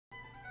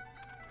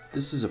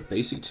This is a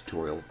basic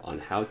tutorial on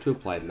how to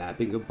apply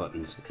mapping of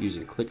buttons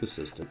using Click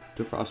Assistant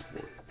to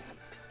Frostborn.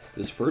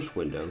 This first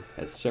window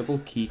has several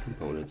key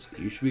components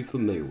you should be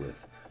familiar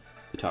with.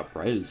 The top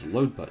right is the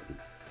load button.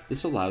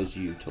 This allows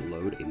you to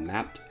load a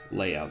mapped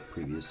layout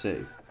previous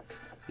save.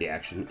 The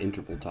action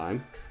interval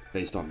time,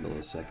 based on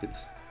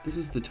milliseconds. This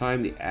is the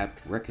time the app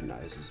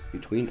recognizes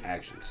between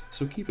actions,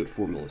 so keep it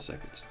 4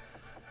 milliseconds.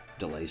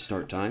 Delay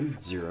start time,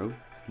 0.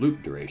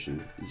 Loop duration,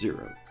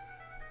 0.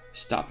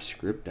 Stop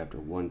script after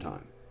 1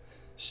 time.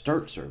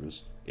 Start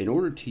service. In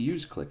order to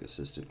use Click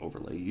Assistant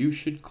overlay, you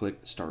should click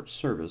Start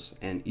Service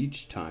and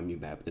each time you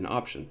map an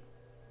option.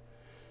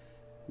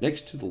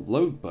 Next to the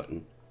load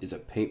button is a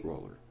paint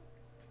roller.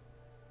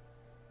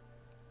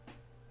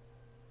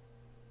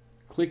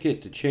 Click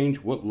it to change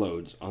what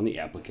loads on the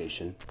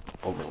application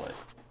overlay.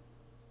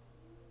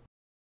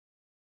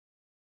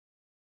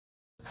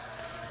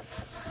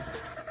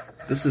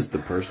 This is the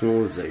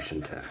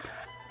Personalization tab.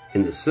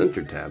 In the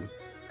Center tab,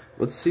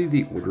 let's see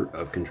the order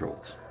of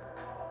controls.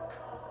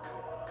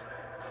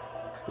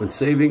 When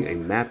saving a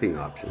mapping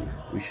option,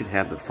 we should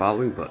have the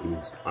following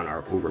buttons on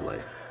our overlay.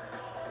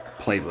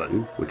 Play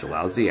button, which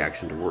allows the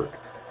action to work.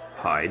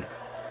 Hide.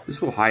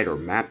 This will hide our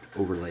mapped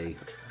overlay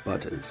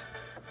buttons.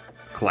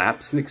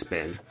 Collapse and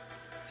expand.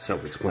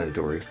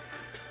 Self-explanatory.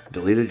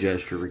 Delete a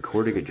gesture,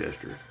 recording a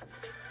gesture.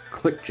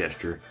 Click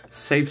gesture,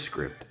 save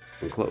script,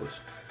 and close.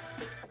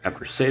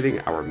 After saving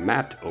our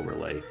mapped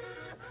overlay,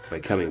 by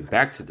coming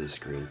back to this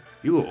screen,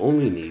 you will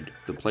only need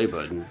the play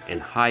button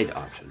and hide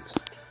options.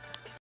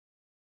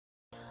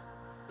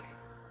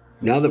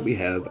 Now that we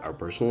have our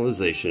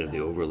personalization of the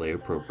overlay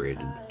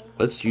appropriated,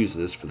 let's use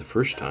this for the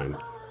first time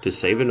to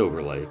save an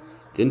overlay,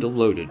 then to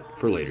load it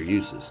for later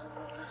uses.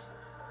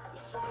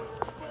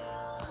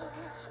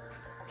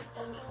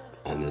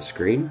 On this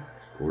screen,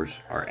 of course,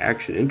 our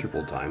action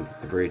interval time,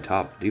 the very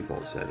top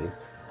default setting,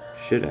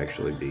 should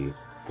actually be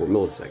 4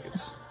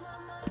 milliseconds.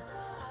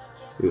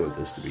 We want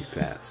this to be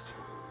fast.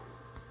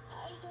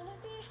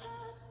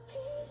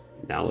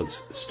 Now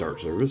let's start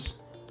service.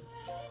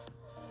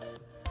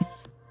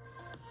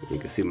 You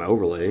can see my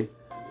overlay,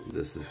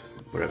 this is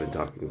what I've been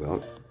talking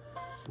about,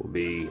 will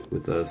be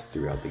with us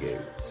throughout the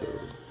game. So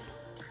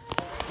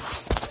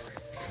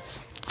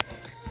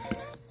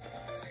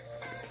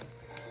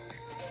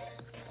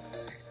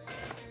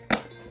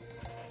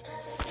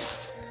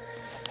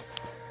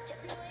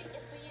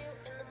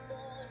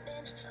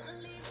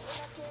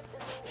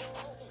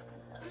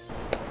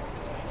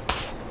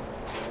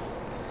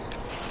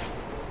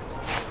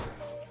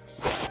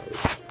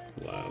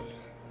loud,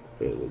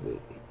 a little bit.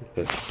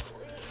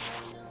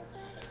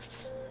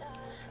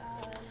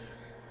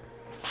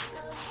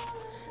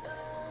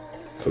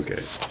 Okay,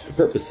 the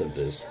purpose of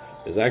this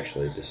is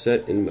actually to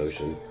set in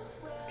motion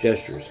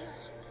gestures.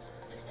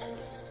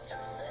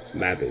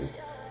 Mapping.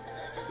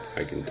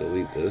 I can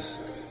delete this,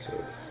 so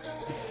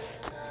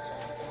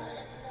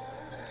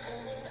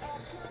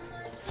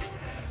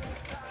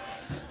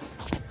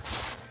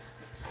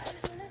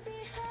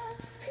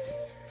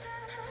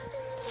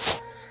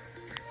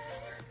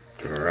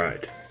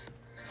alright.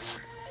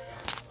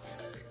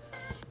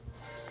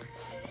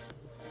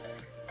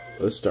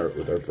 Let's start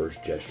with our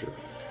first gesture.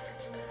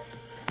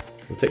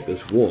 I'll take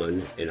this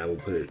one and I will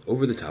put it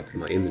over the top of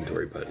my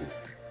inventory button.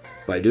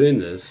 By doing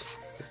this,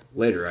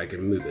 later I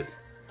can move it.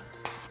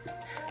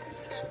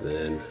 So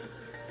then,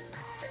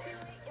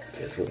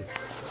 cancel.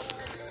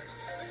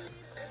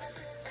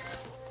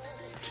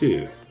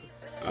 2.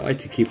 I like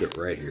to keep it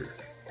right here.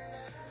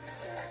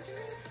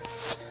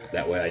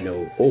 That way I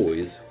know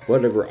always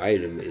whatever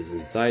item is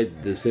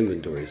inside this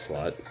inventory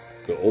slot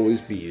will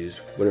always be used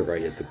whenever I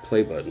hit the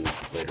play button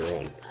later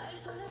on.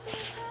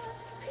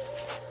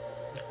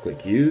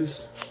 Click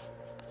use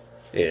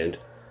and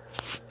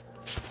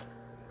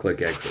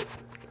click exit.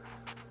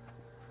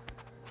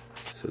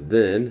 So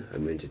then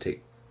I'm going to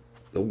take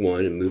the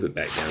 1 and move it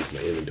back down to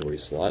my inventory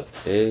slot,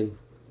 and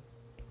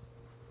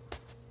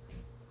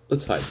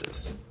let's hide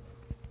this.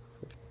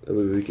 That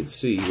way we can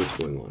see what's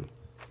going on.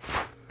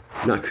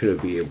 I'm not going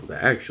to be able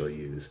to actually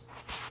use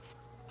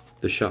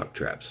the shock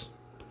traps.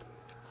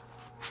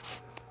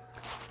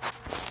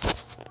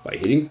 By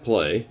hitting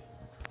play,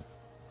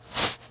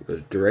 it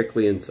goes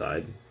directly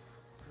inside,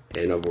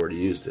 and I've already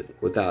used it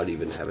without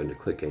even having to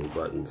click any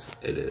buttons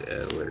at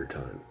a later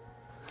time.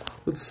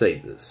 Let's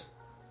save this.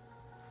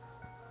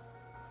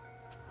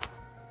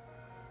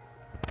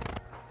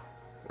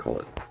 Call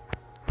it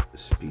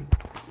speed.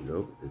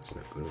 Nope, it's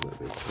not going to let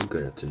me. I'm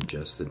going to have to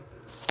adjust it.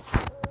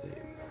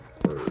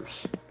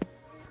 Burst.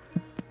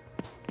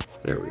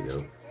 There we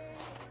go.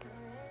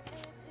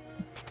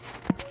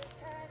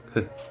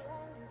 And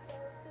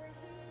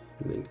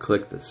then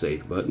click the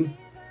save button.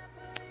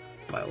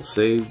 File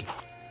saved.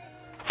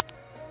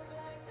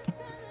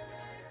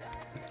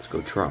 Let's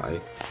go try.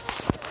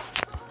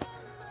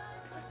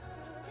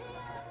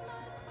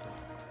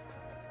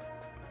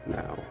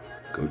 Now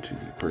go to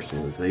the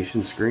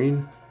personalization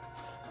screen.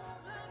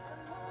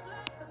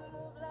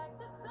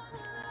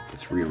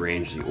 Let's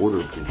rearrange the order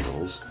of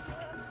controls.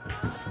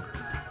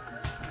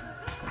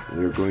 And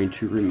we're going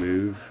to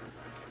remove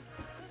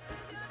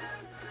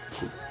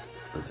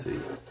let's see,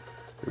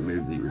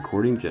 remove the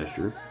recording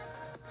gesture,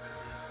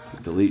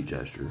 delete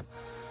gesture,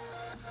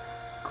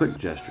 click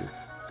gesture,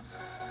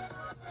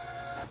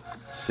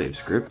 save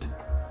script,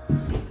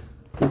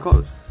 and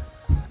close.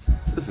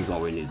 This is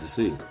all we need to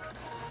see.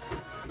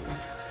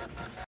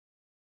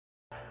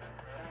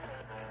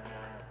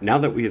 Now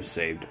that we have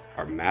saved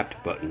our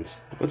mapped buttons,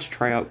 let's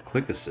try out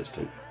Click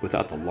Assistant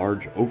without the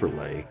large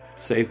overlay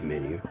save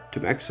menu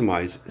to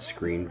maximize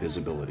screen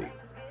visibility.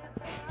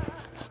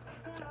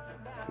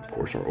 Of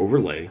course, our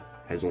overlay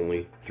has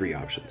only 3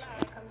 options: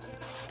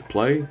 to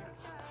play,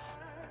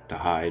 to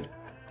hide,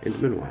 and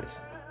to minimize.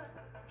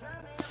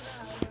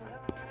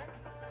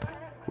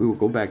 We will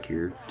go back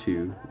here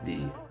to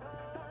the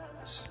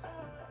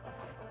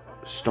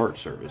start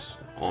service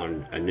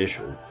on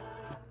initial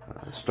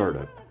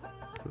startup.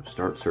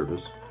 Start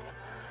service.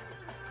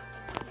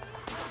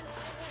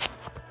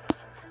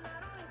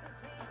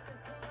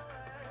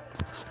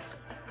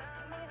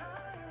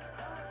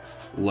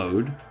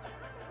 Load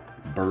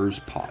Burr's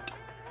Pot.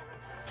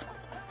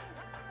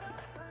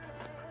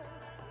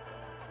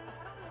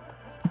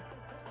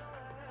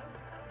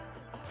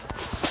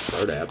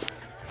 Start app.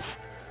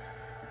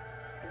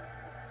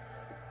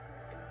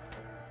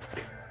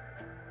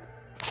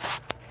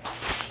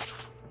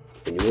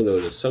 And you will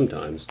notice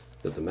sometimes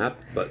that the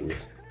map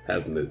buttons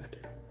have moved.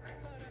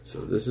 So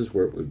this is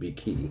where it would be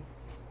key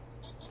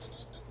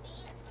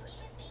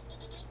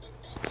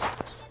to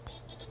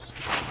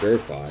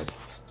verify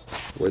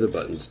where the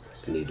buttons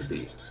need to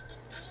be.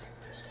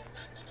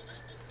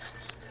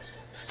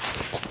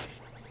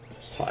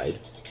 Hide.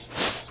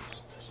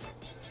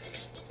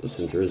 Let's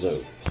enter a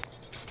zone.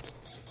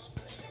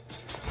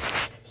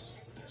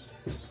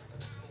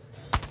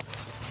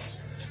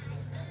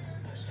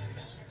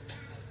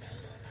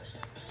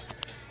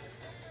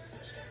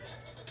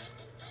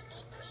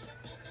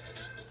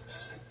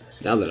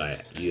 Now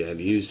that you have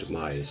used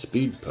my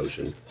speed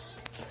potion,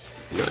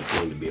 I'm not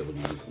going to be able to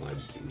use my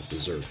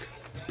berserk,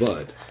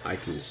 but I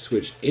can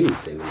switch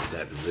anything into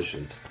that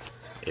position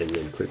and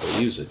then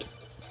quickly use it.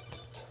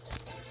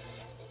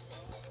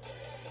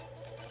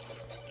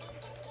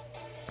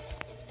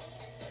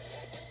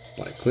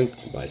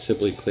 By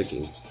simply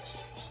clicking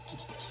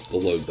the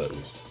load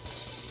button.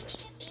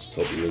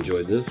 Hope you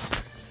enjoyed this.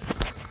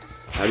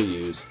 How to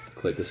use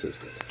Click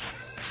Assistant.